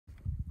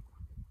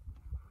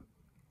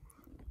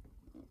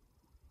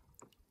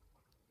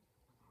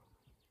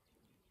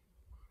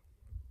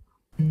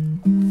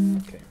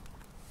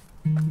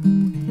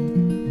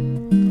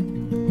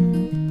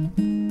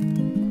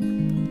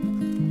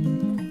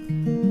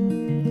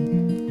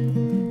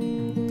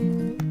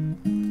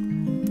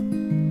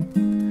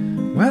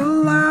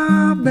Well,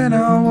 I've been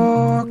out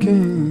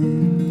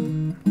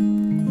walking.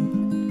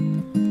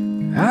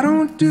 I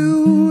don't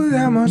do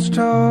that much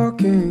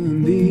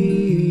talking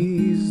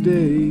these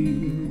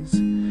days.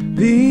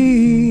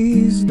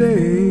 These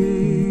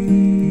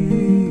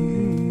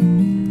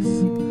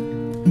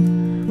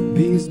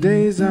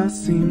days I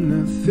seem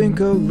to think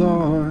a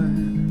lot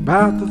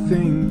about the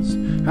things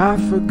I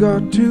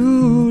forgot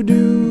to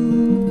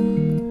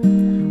do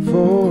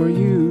for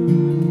you,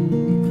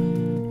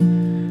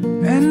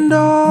 and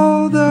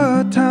all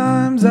the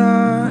times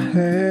I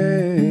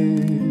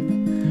had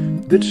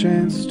the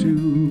chance to.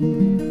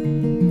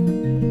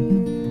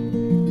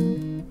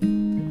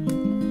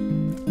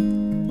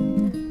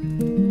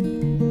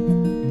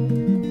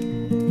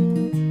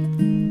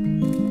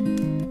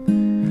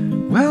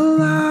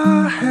 Well,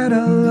 I had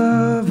a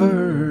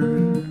lover,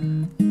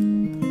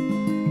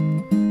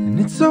 and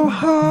it's so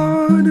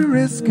hard to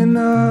risk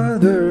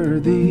another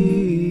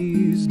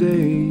these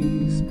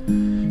days.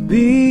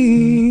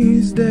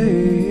 These days.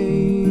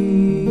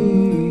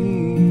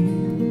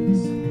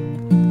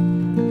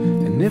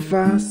 And if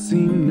I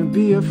seem to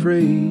be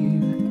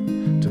afraid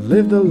to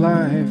live the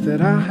life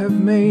that I have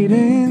made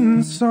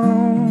in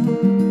song,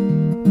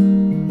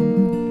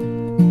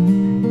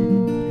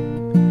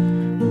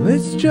 well,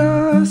 it's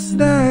just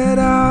that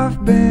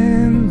I've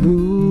been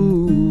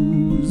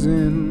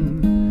losing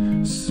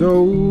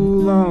so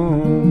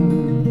long.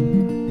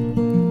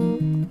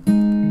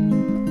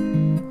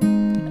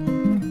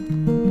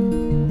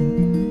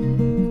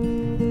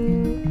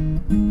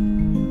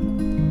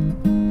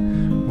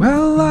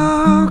 Well,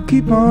 I'll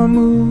keep on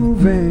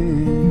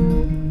moving.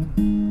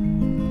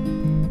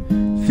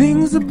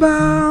 Things are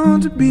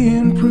bound to be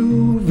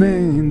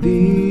improving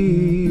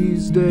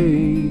these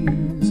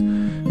days.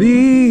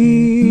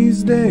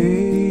 These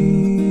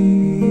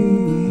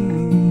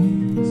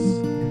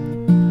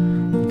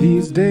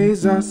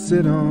days I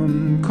sit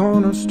on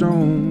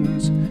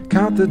cornerstones,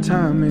 count the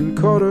time in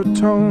quarter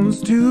tones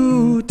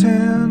to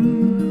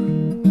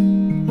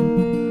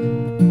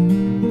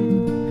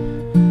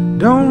 10.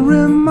 Don't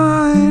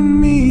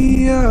remind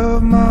me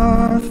of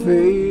my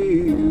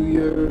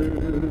failures,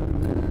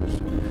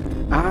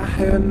 I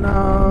had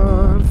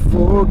not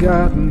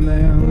forgotten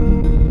them.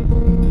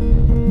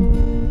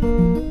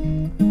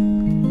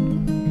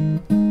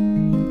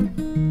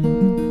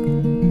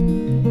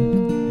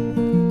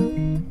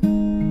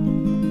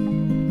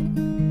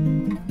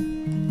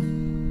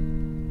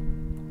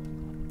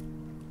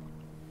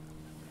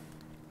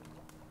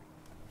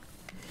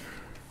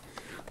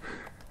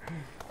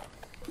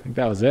 I think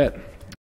that was it.